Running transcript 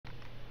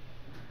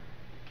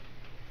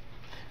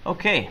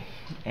Okay,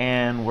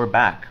 and we're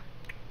back.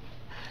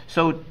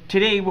 So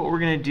today what we're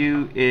going to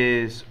do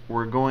is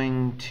we're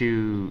going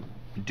to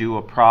do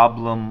a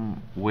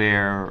problem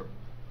where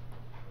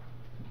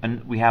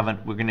we're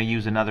going to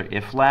use another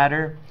if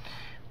ladder,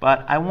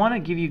 but I want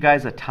to give you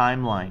guys a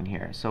timeline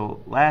here.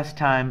 So last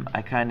time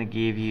I kind of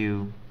gave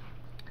you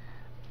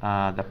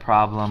the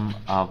problem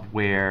of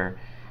where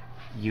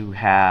you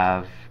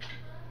have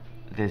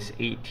this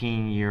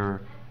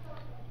 18-year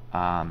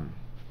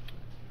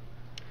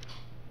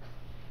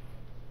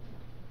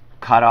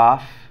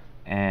cutoff,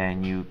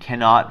 and you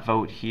cannot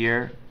vote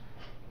here,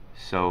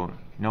 so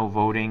no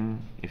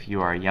voting if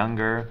you are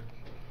younger,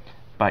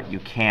 but you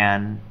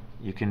can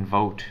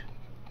vote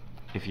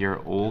if you're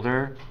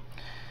older.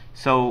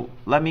 So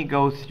let me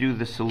go through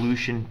the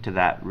solution to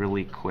that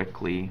really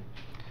quickly.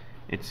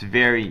 It's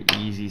very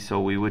easy. So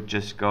we would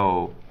just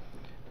go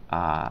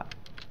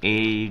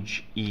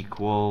age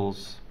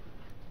equals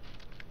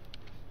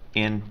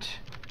int,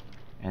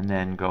 and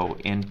then go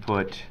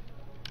input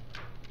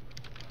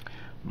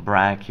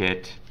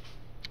bracket,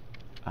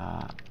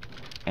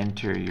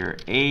 enter your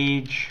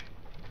age,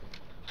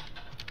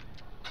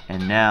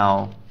 and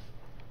now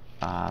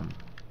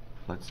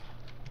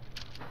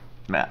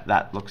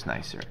that looks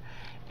nicer.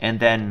 And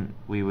then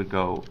we would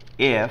go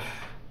if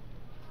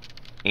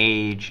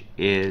age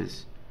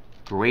is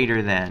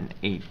greater than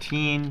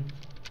 18.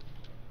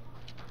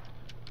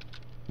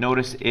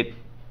 Notice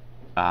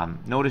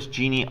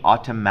Genie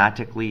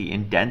automatically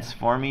indents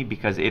for me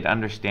because it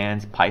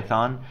understands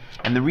Python.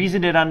 And the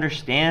reason it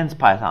understands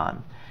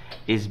Python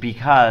is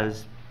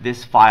because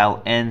this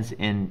file ends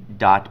in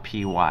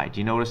 .py. Do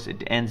you notice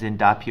it ends in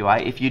 .py?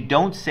 If you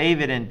don't save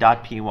it in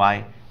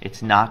 .py,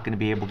 it's not going to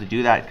be able to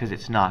do that because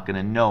it's not going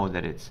to know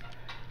that it's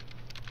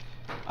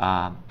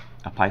a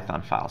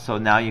Python file. So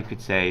now you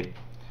could say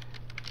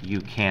you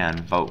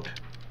can vote.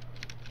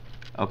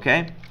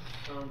 Okay?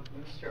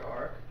 Mr.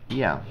 Ark?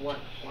 Yeah. One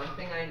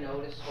thing I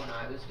noticed when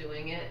I was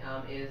doing it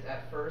is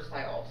at first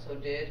I also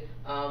did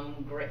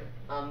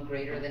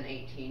greater than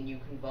 18 you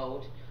can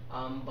vote,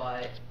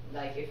 but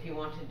like if you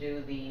want to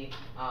do the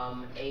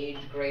age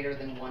greater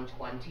than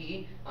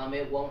 120,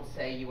 it won't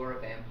say you are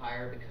a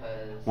vampire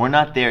because we're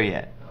not there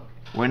yet.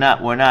 Okay. We're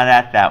not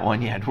at that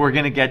one yet. We're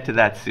gonna get to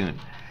that soon.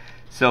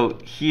 So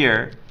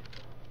here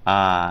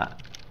I'm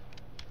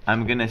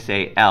gonna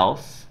say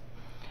else,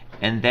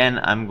 and then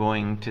I'm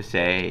going to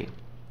say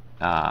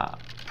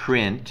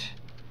print,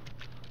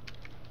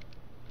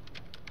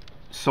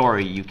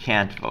 sorry, you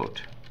can't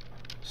vote.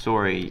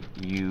 Sorry,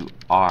 you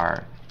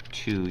are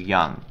too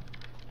young.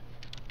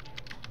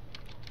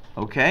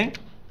 Okay?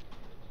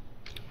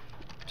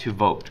 To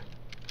vote.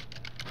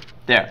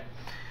 There.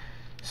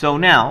 So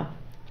now,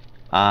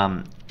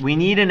 we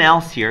need an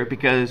else here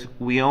because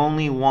we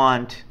only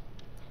want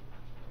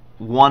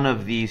one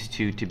of these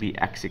two to be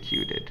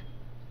executed.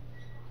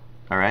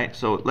 All right,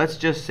 so let's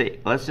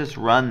just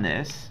run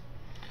this.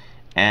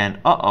 And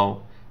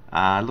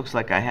looks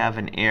like I have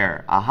an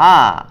error.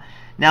 Aha!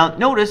 Now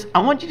notice, I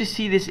want you to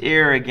see this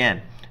error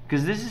again,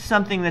 because this is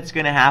something that's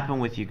going to happen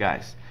with you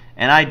guys.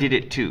 And I did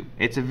it too.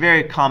 It's a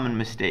very common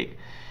mistake.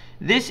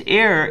 This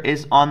error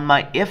is on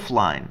my if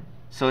line.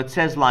 So it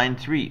says line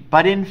 3.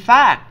 But in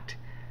fact,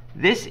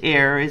 this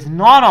error is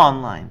not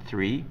on line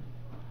 3.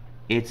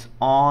 It's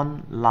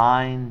on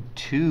line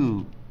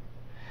 2.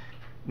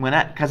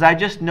 Because I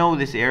just know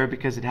this error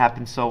because it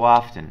happens so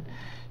often.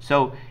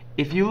 So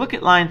if you look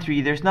at line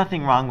 3, there's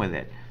nothing wrong with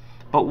it.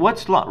 But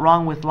what's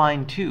wrong with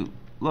line 2?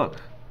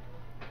 Look.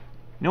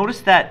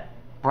 Notice that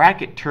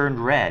bracket turned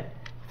red.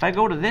 If I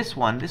go to this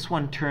one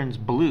turns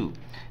blue.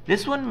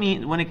 This one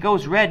means when it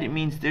goes red, it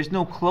means there's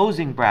no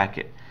closing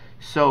bracket.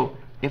 So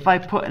if I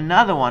put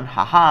another one,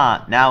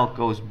 haha, now it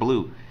goes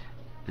blue.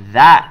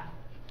 That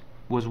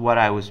was what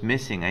I was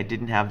missing. I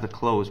didn't have the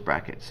close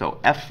bracket. So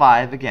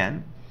F5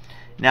 again.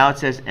 Now it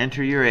says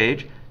enter your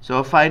age. So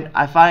if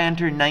I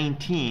enter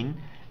 19,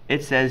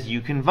 it says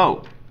you can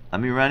vote.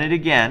 Let me run it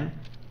again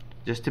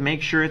just to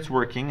make sure it's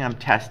working. I'm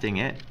testing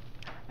it.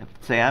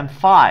 Say I'm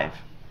 5.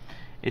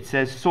 It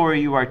says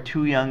sorry, you are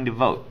too young to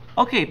vote.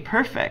 Okay,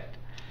 perfect.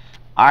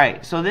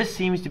 Alright, so this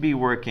seems to be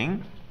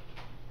working.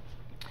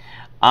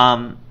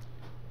 Now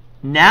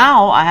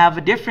I have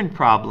a different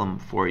problem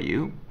for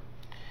you.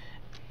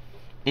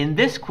 In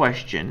this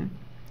question,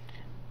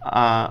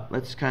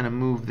 let's kind of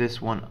move this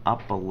one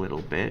up a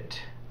little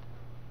bit.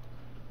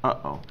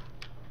 Where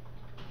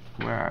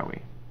are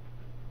we?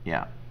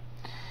 Yeah.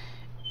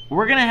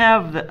 We're going to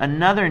have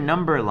another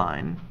number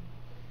line,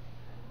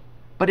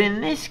 but in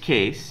this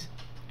case,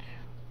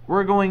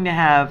 we're going to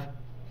have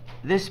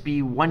this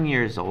be 1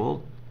 year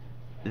old,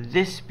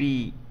 this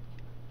be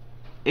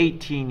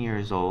 18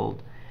 years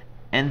old,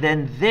 and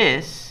then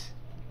this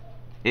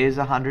is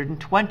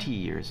 120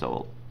 years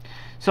old.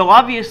 So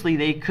obviously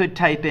they could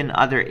type in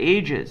other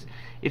ages.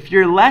 If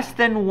you're less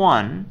than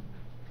 1,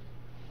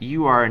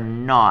 you are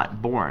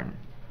not born.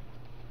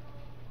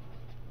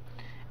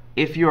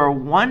 If you're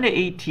 1 to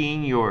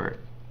 18, you're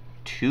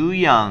too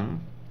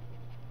young.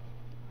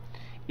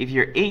 If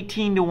you're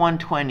 18 to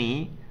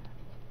 120,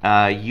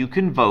 you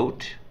can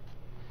vote.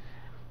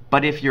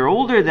 But if you're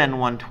older than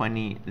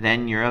 120,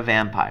 then you're a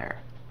vampire.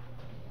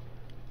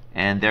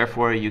 And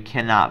therefore you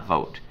cannot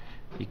vote.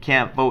 You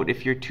can't vote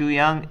if you're too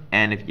young,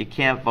 and if you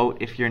can't vote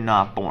if you're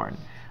not born.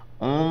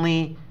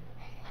 Only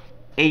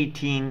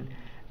 18,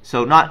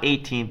 so not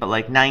 18, but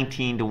like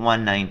 19 to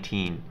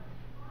 119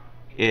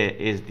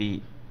 is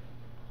the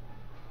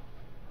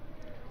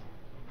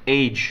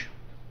age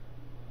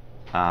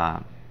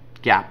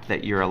gap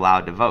that you're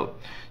allowed to vote.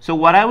 So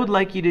what I would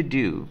like you to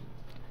do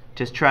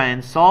to try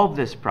and solve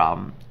this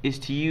problem is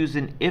to use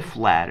an if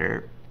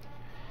ladder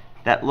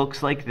that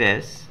looks like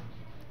this,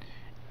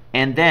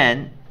 and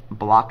then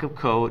block of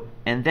code,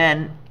 and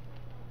then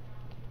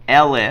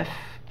elif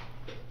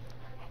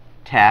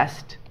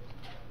test,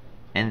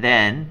 and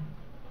then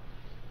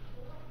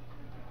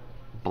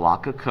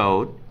block of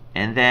code,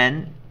 and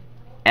then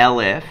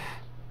elif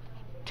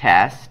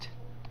test,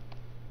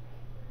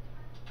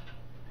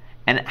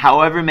 and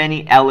however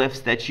many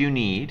elifs that you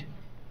need,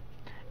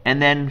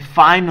 and then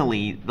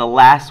finally the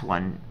last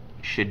one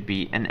should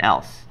be an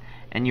else.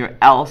 And your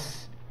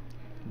else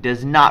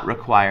does not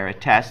require a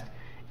test,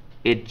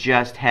 it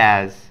just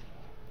has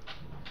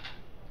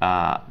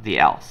the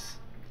else.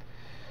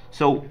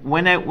 So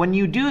when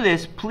you do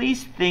this,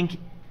 please think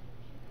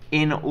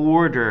in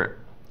order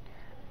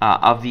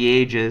of the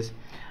ages.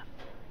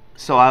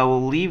 So I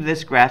will leave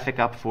this graphic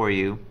up for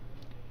you,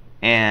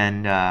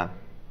 and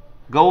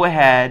go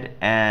ahead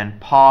and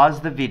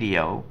pause the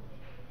video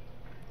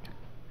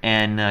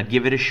and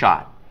give it a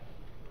shot.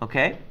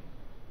 Okay?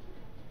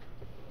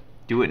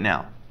 Do it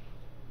now.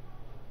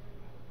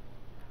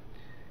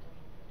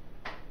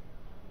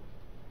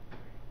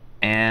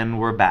 And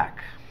we're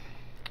back.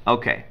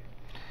 Okay,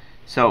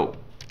 so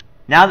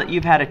now that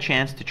you've had a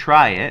chance to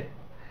try it,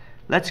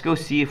 let's go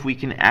see if we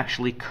can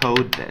actually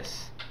code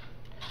this.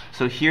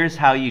 So here's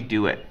how you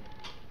do it.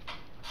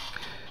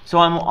 So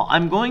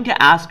I'm going to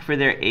ask for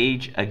their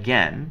age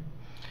again,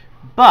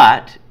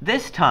 but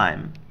this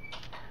time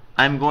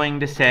I'm going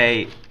to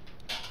say,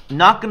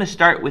 not going to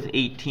start with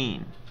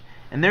 18.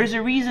 And there's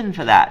a reason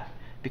for that,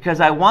 because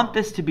I want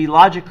this to be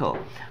logical.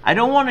 I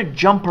don't want to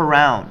jump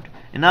around.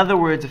 In other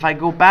words, if I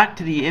go back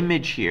to the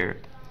image here,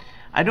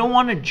 I don't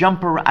want to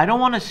jump around. I don't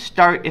want to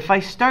start. If I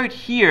start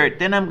here,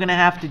 then I'm going to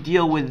have to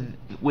deal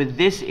with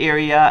this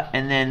area,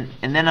 and then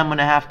I'm going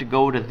to have to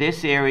go to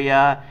this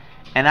area,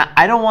 and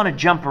I don't want to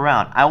jump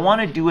around. I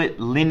want to do it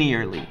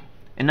linearly.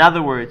 In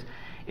other words,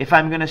 if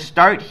I'm going to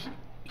start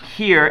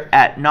here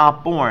at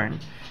not born,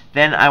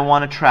 then I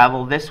want to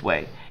travel this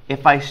way.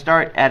 If I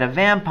start at a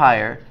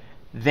vampire,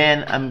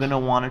 then I'm going to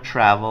want to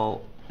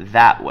travel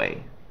that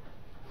way.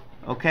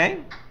 Okay?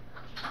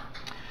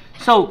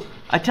 So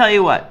I tell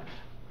you what.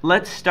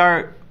 Let's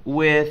start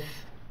with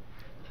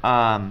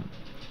a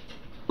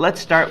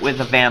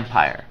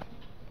vampire.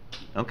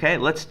 Okay,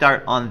 let's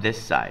start on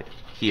this side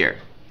here.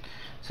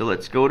 So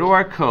let's go to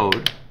our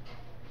code,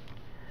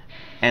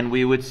 and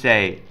we would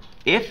say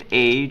if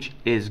age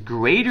is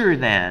greater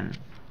than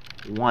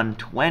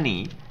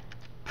 120,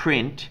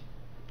 print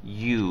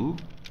you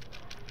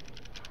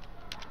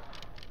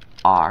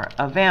are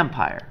a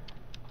vampire.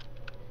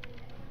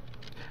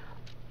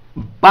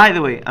 By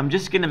the way, I'm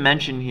just going to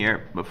mention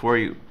here before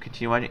you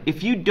continue watching,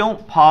 if you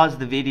don't pause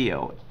the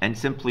video and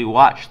simply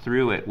watch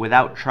through it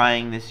without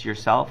trying this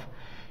yourself,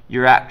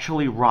 you're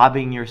actually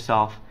robbing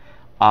yourself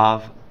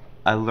of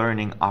a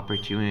learning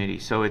opportunity.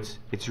 So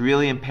it's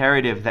really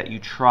imperative that you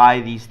try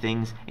these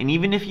things, and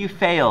even if you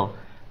fail,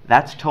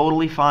 that's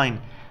totally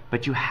fine,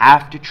 but you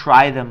have to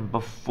try them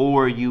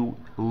before you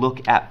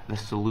look at the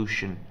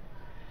solution.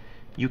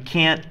 You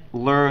can't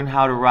learn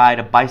how to ride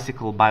a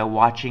bicycle by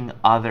watching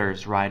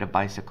others ride a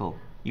bicycle.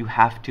 You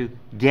have to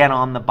get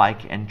on the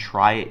bike and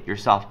try it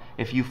yourself.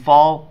 If you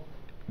fall,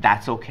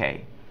 that's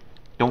okay.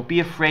 Don't be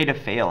afraid of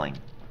failing.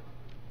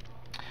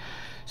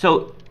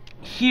 So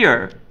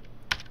here,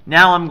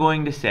 now I'm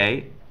going to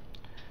say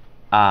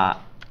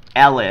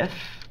elif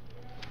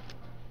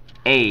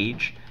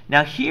age.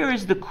 Now here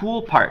is the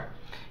cool part,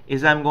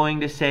 is I'm going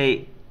to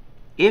say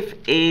if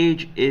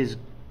age is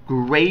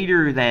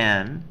greater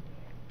than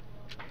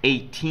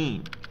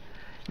 18.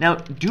 Now,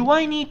 do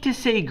I need to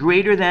say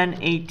greater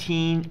than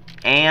 18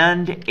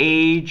 and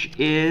age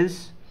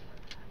is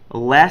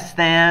less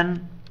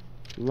than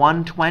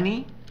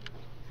 120?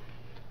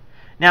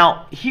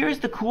 Now, here's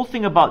the cool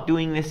thing about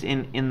doing this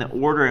in the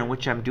order in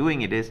which I'm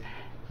doing it is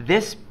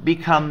this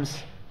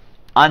becomes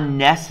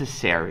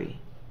unnecessary.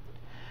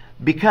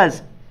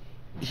 Because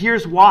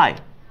here's why.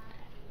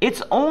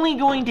 It's only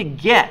going to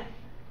get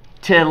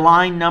to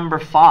line number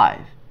 5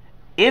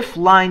 if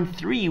line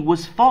 3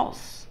 was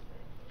false.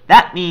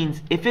 That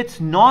means if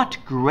it's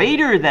not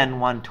greater than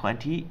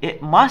 120,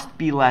 it must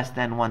be less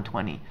than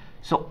 120.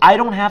 So I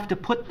don't have to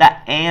put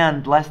that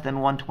and less than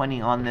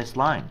 120 on this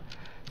line.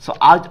 So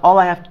all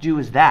I have to do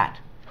is that.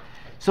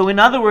 So in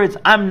other words,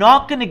 I'm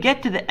not going to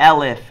get to the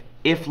elif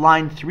if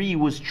line 3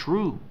 was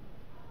true.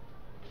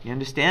 You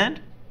understand?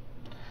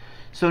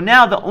 So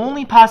now the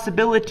only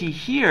possibility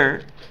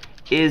here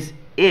is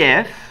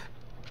if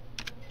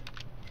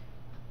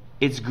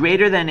it's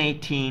greater than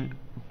 18,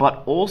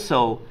 but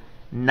also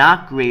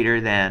not greater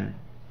than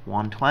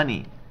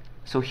 120.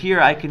 So here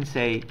I can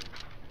say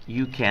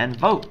you can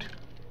vote.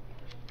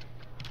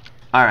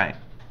 All right.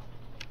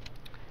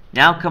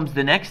 Now comes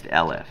the next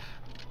elif.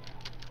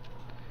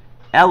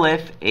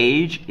 Elif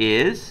age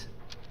is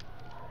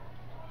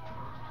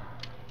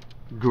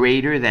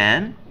greater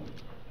than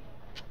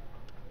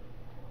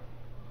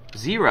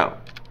 0.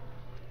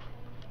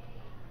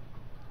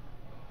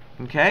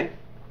 Okay?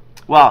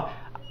 Well,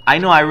 I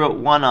know I wrote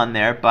 1 on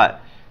there,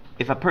 but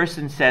if a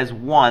person says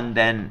 1,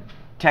 then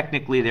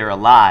technically they're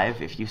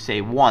alive. If you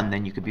say 1,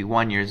 then you could be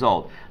 1 years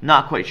old. I'm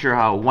not quite sure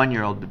how a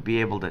 1-year-old would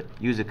be able to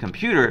use a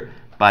computer,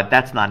 but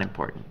that's not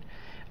important.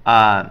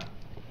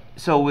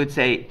 So we'd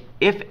say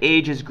if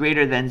age is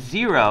greater than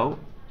 0,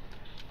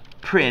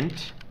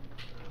 print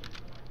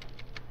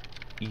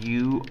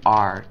you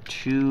are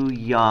too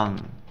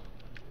young.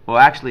 Well,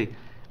 actually,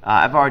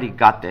 I've already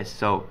got this,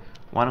 so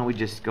why don't we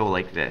just go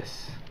like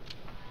this?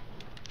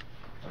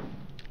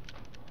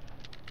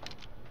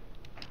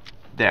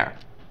 There.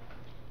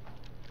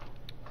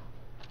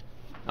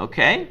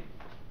 Okay?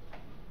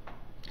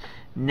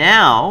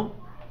 Now,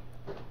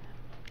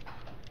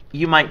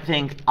 you might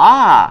think,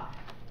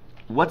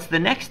 what's the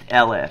next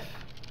elif?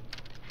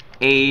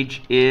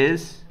 Age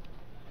is,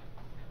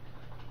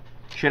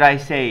 should I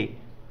say,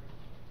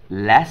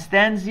 less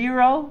than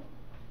 0?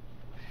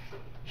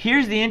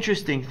 Here's the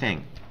interesting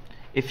thing.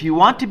 If you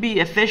want to be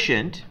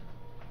efficient,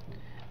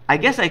 I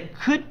guess I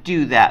could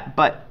do that,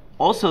 but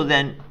also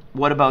then,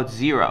 what about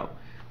 0?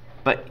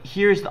 But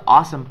here's the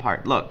awesome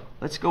part. Look,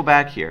 let's go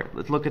back here.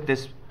 Let's look at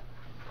this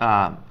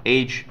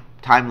age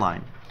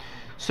timeline.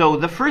 So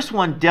the first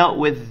one dealt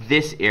with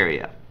this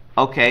area.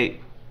 Okay.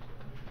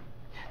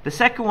 The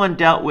second one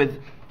dealt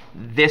with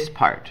this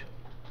part.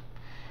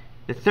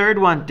 The third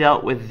one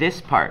dealt with this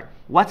part.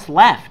 What's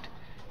left?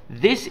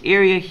 This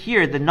area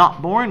here, the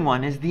not born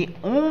one, is the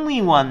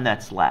only one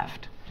that's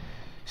left.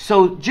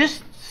 So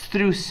just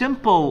through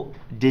simple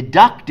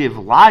deductive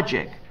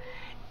logic,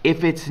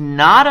 if it's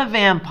not a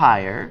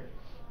vampire,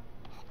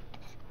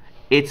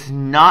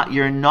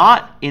 you're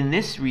not in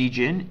this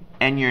region,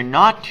 and you're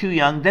not too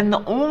young, then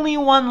the only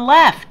one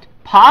left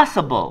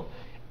possible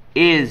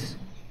is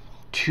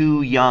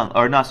too young,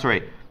 or not,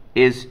 sorry,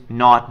 is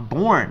not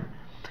born.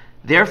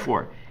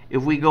 Therefore,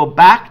 if we go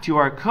back to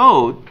our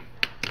code,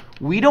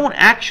 we don't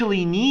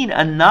actually need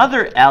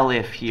another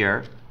elif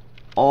here.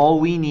 All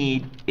we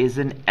need is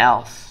an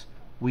else.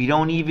 We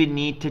don't even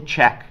need to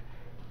check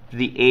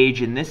the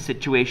age in this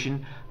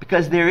situation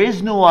because there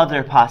is no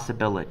other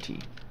possibility.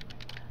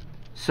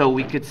 So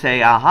we could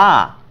say,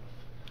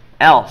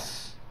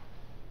 else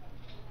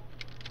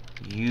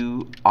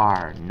you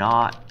are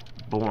not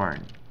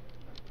born.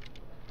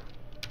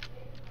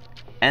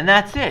 And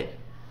that's it.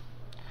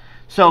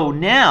 So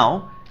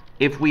now,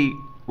 if we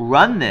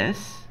run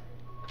this,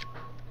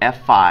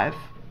 F5,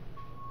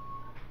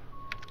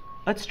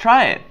 let's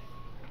try it.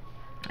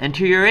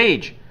 Enter your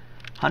age,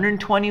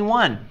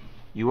 121.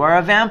 You are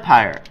a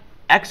vampire.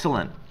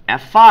 Excellent.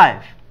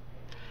 F5.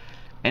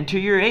 Enter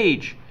your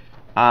age,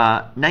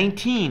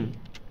 19.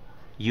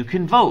 You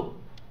can vote.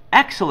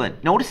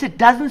 Excellent. Notice it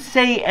doesn't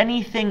say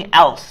anything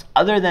else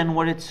other than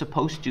what it's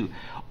supposed to.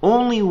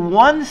 Only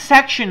one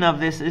section of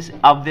this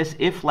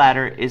if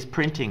ladder is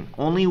printing.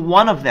 Only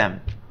one of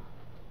them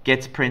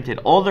gets printed.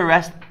 All the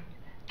rest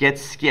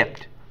gets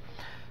skipped.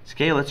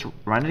 Okay, let's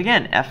run it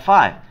again.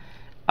 F5.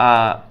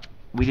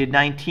 We did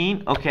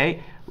 19.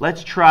 Okay,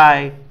 let's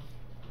try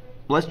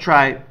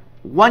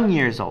 1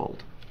 year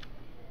old.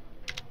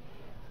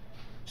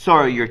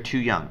 Sorry, you're too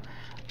young.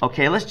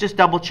 Okay, let's just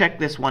double check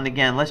this one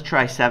again. Let's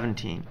try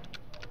 17.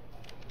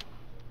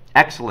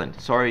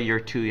 Excellent. Sorry, you're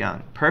too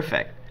young.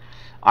 Perfect.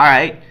 All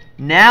right,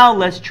 now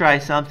let's try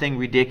something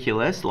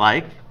ridiculous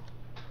like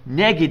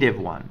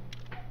 -1.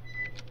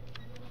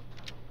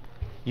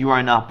 You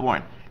are not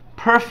born.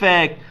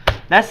 Perfect.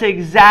 That's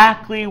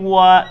exactly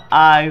what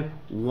I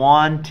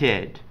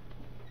wanted.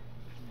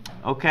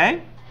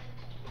 Okay?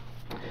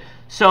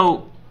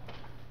 So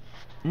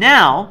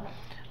now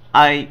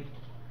I'm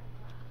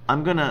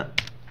going to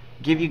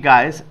give you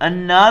guys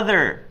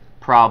another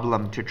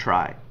problem to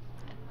try.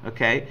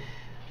 Okay?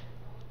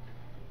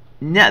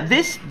 Now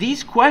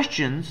these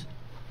questions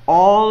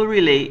all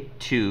relate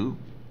to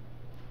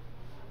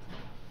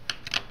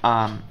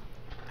how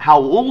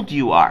old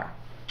you are.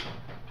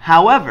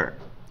 However,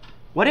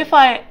 what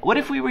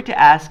if we were to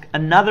ask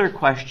another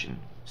question?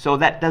 So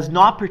that does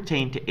not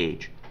pertain to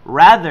age.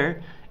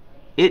 Rather,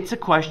 it's a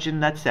question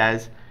that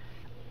says,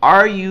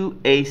 are you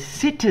a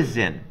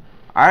citizen?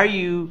 Are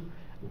you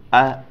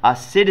a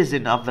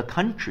citizen of the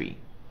country?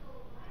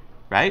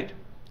 Right?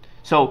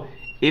 So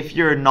if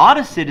you're not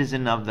a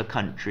citizen of the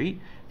country,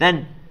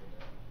 then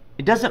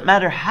it doesn't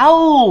matter how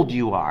old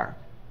you are,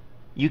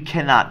 you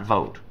cannot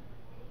vote.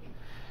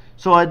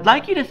 So I'd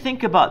like you to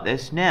think about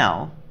this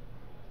now,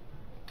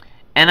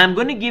 and I'm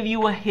going to give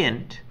you a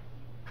hint.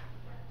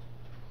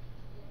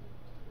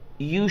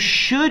 You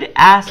should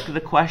ask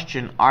the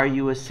question, are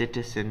you a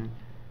citizen,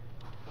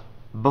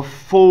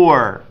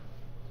 before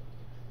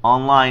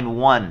on line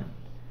 1.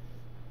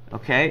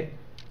 Okay?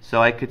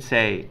 So I could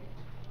say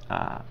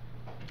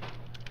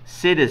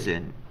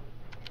citizen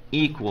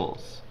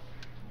equals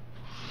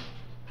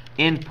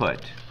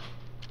input.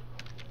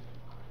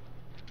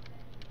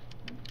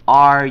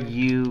 Are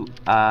you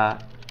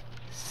a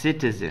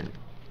citizen?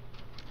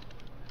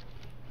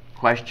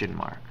 Question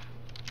mark.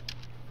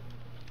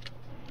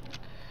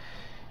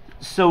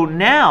 So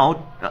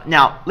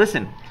now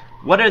listen,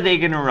 what are they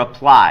going to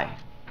reply,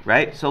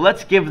 right? So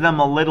let's give them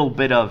a little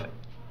bit of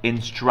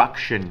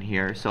instruction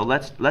here. So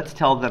let's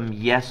tell them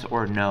yes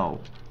or no.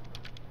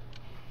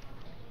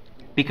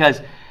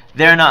 Because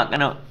they're not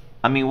going to,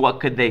 I mean, what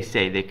could they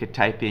say? They could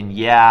type in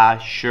yeah,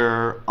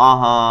 sure,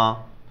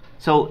 uh-huh.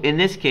 So in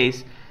this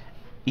case,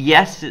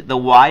 yes, the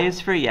Y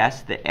is for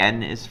yes, the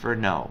N is for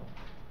no.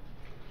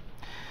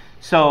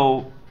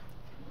 So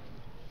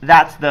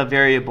that's the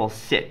variable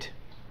CIT,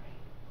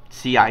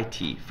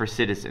 C-I-T, for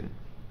citizen.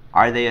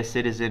 Are they a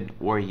citizen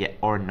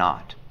or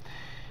not?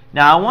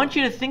 Now I want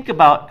you to think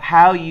about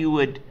how you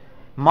would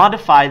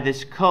modify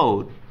this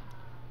code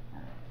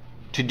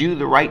to do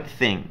the right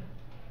thing.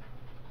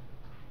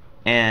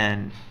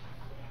 And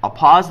I'll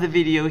pause the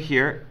video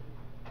here,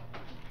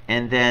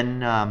 and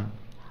then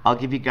I'll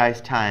give you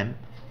guys time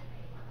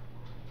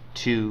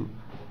to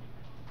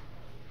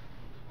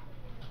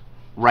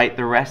write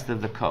the rest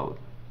of the code.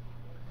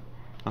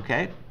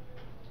 Okay?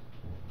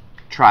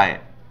 Try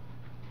it.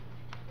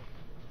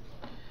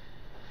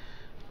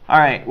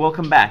 Alright,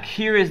 welcome back.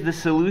 Here is the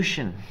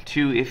solution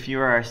to if you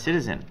are a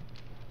citizen.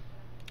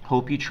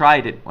 Hope you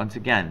tried it once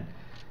again.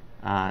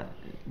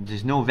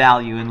 There's no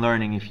value in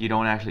learning if you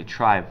don't actually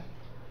try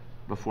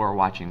before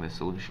watching the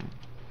solution.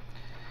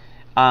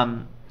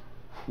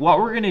 What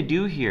we're going to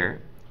do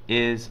here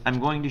is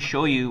I'm going to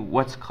show you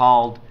what's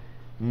called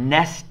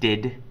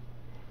nested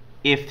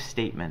if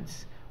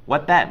statements.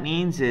 What that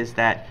means is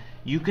that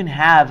you can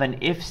have an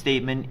if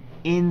statement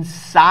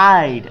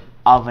inside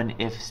of an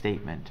if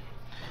statement.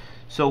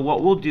 So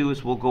what we'll do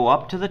is we'll go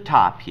up to the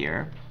top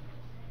here,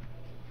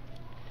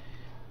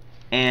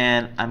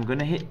 and I'm going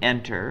to hit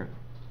enter,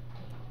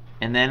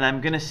 and then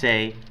I'm going to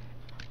say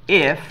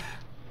if.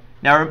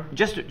 Now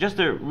just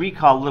to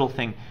recall a little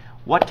thing,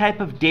 what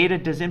type of data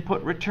does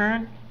input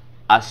return?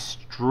 A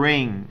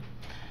string.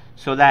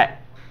 So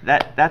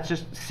that's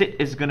just sit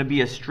is going to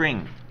be a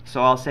string.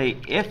 So I'll say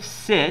if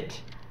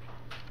sit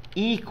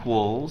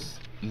equals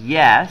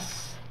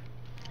yes.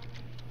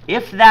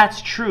 If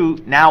that's true,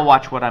 now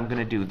watch what I'm going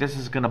to do. This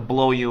is going to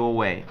blow you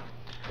away.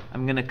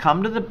 I'm going to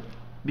come to the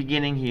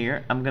beginning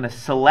here. I'm going to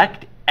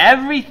select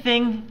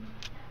everything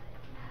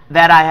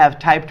that I have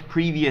typed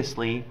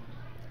previously,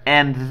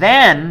 and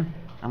then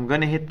I'm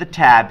going to hit the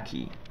tab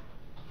key.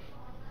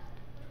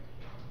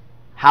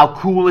 How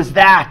cool is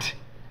that?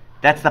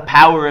 That's the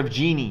power of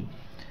Genie.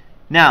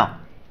 Now,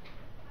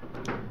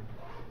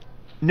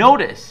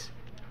 notice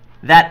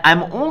that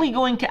I'm only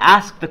going to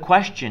ask the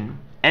question,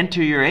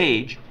 enter your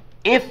age,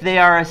 if they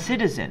are a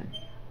citizen.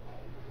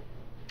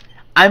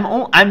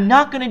 I'm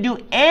not going to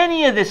do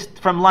any of this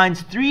from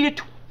lines 3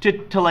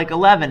 to like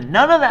 11.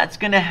 None of that's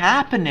going to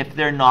happen if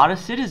they're not a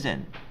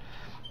citizen.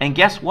 And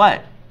guess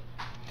what?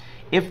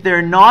 If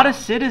they're not a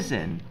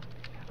citizen,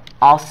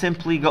 I'll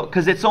simply go,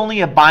 because it's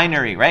only a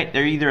binary, right?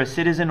 They're either a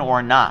citizen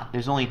or not.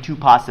 There's only two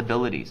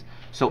possibilities.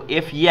 So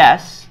if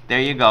yes, there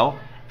you go.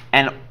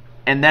 And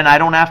then I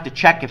don't have to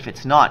check if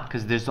it's not,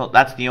 because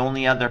that's the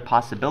only other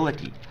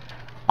possibility.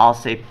 I'll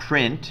say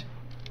print,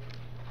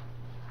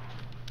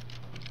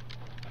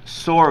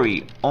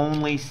 sorry,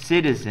 only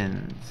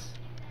citizens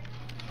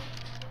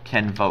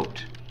can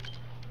vote.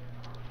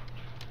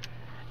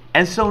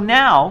 And so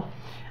now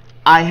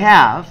I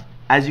have,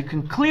 as you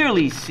can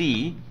clearly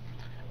see,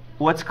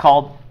 what's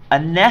called a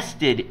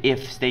nested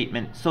if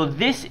statement. So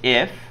this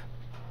if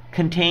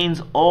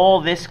contains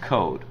all this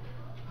code,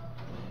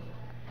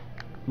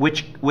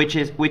 which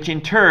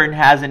in turn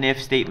has an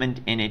if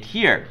statement in it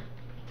here.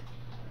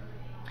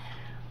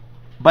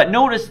 But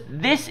notice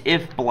this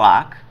if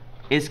block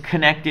is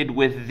connected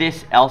with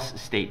this else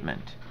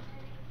statement,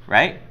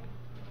 right?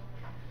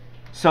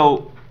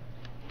 So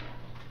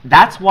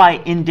that's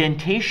why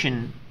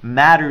indentation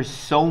matters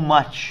so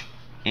much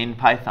in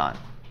Python.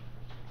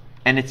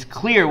 And it's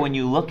clear when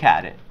you look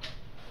at it.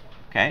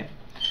 Okay?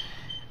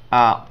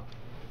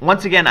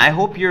 Once again, I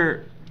hope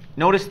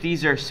notice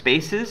these are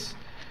spaces.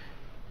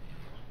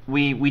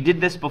 We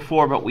did this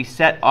before, but we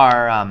set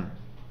our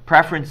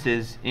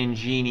preferences in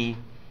Genie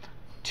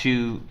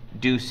to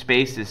do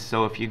spaces.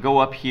 So if you go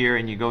up here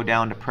and you go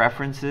down to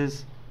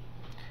preferences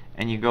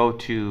and you go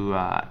to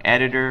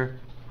editor,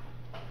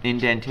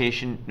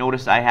 indentation,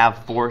 notice I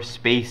have 4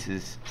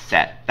 spaces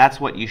set. That's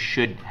what you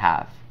should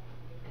have.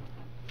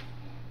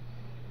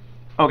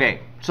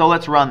 Okay, so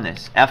let's run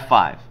this.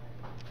 F5.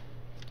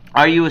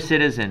 Are you a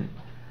citizen?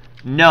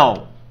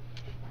 No.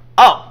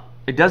 Oh,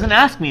 it doesn't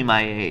ask me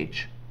my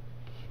age.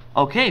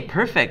 Okay,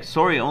 perfect.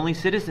 Sorry, only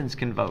citizens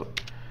can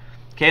vote.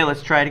 Okay,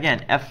 let's try it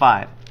again.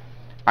 F5.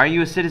 Are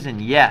you a citizen?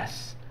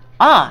 Yes.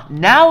 Ah,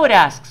 now it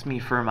asks me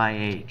for my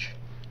age.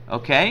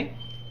 Okay?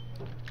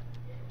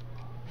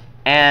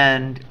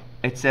 And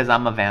it says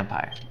I'm a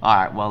vampire.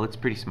 Alright, well, it's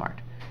pretty smart.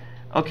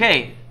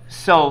 Okay,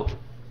 so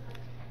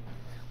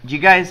you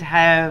guys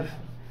have,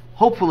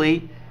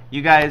 hopefully,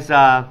 you guys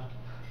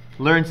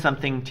learned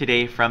something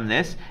today from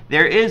this.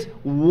 There is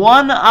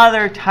one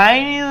other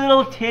tiny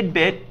little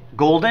tidbit,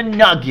 golden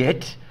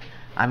nugget,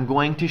 I'm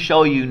going to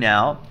show you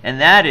now,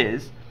 and that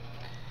is,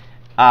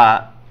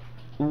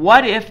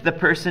 what if the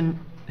person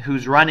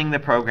who's running the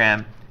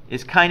program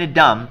is kind of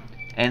dumb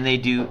and they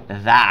do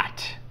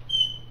that?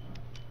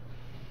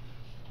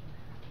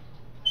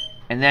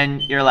 And then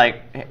you're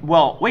like,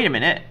 well, wait a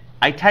minute.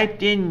 I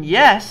typed in,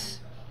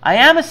 yes, I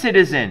am a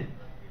citizen.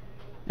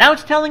 Now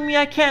it's telling me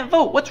I can't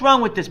vote. What's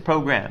wrong with this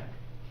program?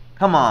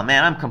 Come on,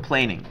 man, I'm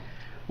complaining.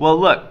 Well,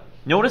 look,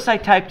 notice I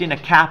typed in a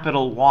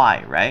capital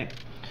Y, right?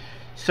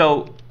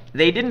 So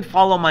they didn't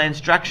follow my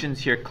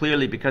instructions here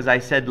clearly because I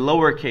said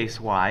lowercase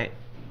y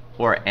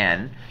or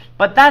n.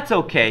 But that's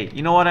okay.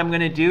 You know what I'm going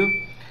to do?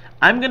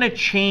 I'm going to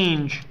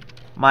change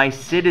my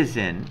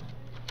citizen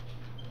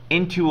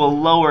into a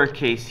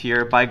lowercase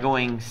here by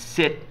going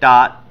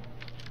sit.lower.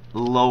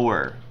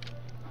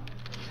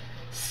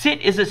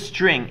 Sit is a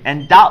string,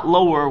 and dot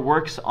lower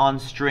works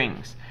on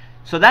strings.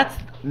 So that's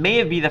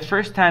may be the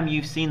first time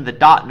you've seen the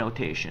dot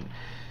notation.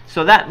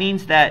 So that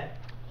means that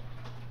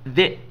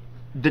the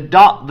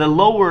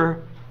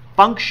lower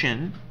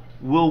function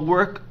will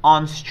work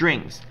on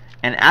strings.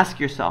 And ask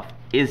yourself,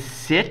 is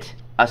sit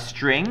a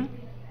string?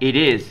 It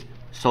is.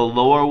 So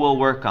lower will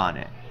work on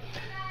it.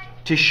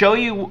 To show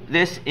you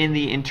this in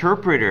the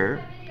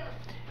interpreter,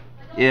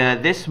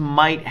 this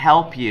might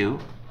help you,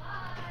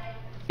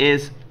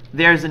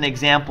 there's an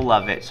example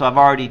of it. So I've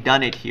already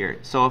done it here.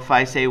 So if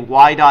I say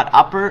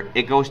y.upper,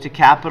 it goes to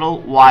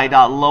capital,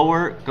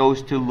 y.lower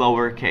goes to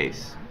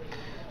lowercase.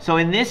 So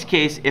in this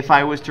case, if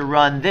I was to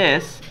run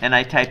this and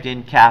I typed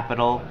in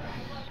capital,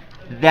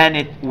 then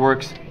it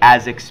works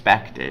as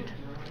expected.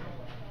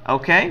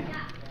 Okay?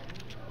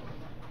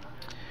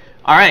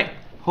 All right.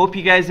 Hope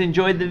you guys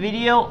enjoyed the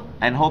video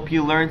and hope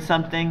you learned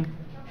something.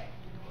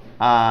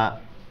 I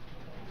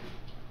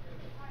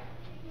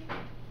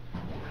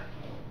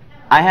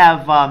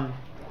have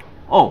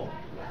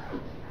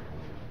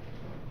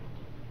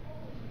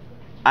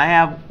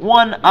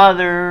one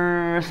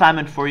other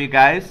assignment for you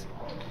guys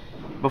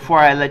before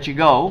I let you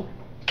go.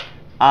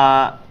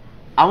 I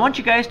want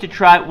you guys to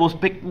try,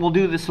 we'll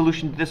do the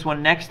solution to this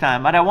one next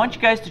time, but I want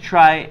you guys to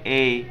try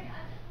a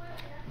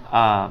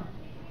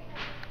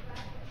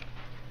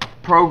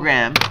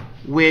program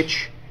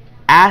which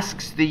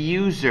asks the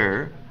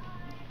user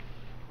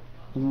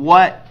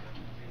what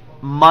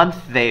month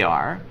they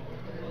are.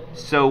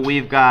 So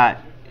we've got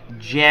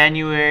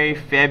January,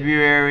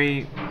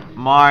 February,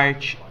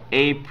 March,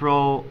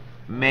 April,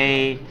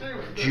 May,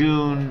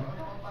 June,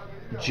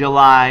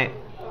 July,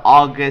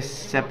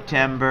 August,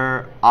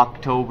 September,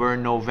 October,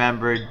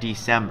 November,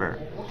 December.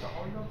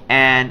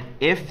 And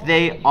if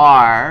they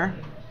are,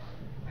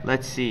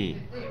 let's see,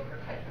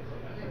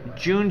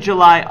 June,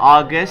 July,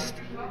 August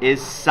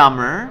is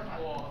summer.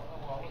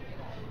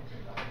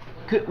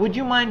 Would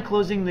you mind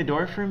closing the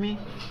door for me?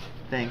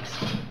 Thanks.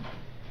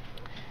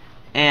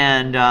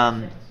 And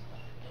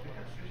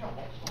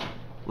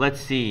let's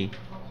see,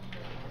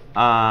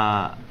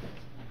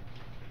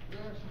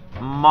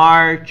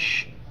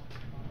 March,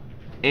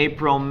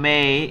 April,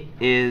 May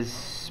is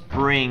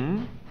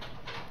spring,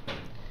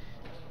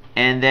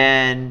 and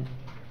then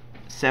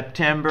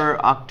September,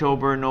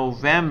 October,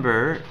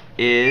 November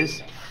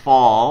is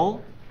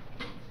fall,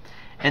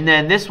 and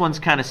then this one's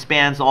kind of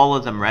spans all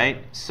of them,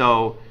 right?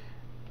 So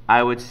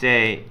I would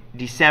say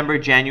December,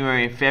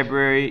 January, and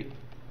February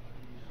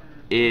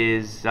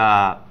is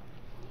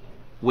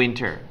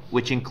winter,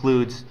 which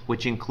includes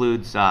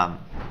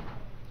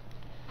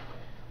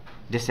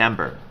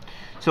December.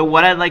 So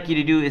what I'd like you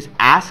to do is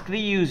ask the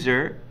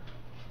user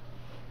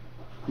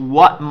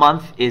what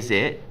month is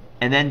it,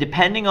 and then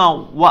depending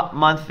on what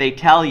month they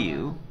tell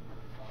you,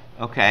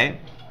 okay,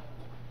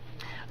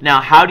 now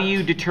how do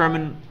you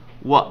determine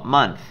what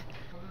month?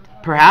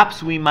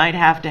 Perhaps we might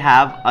have to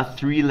have a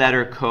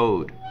 3-letter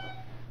code,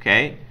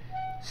 okay?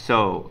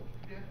 So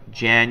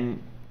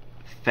Jan,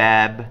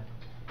 Feb,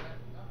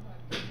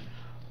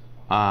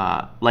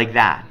 like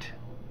that,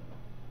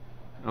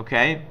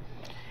 okay?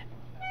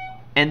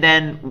 And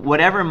then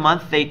whatever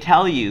month they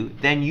tell you,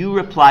 then you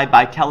reply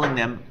by telling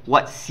them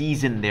what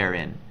season they're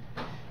in.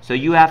 So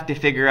you have to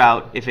figure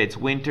out if it's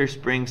winter,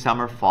 spring,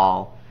 summer,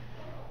 fall,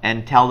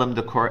 and tell them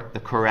the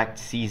correct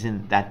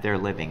season that they're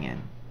living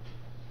in.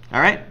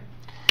 All right?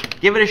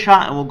 Give it a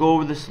shot and we'll go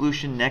over the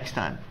solution next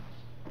time.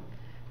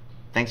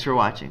 Thanks for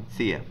watching.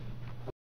 See ya.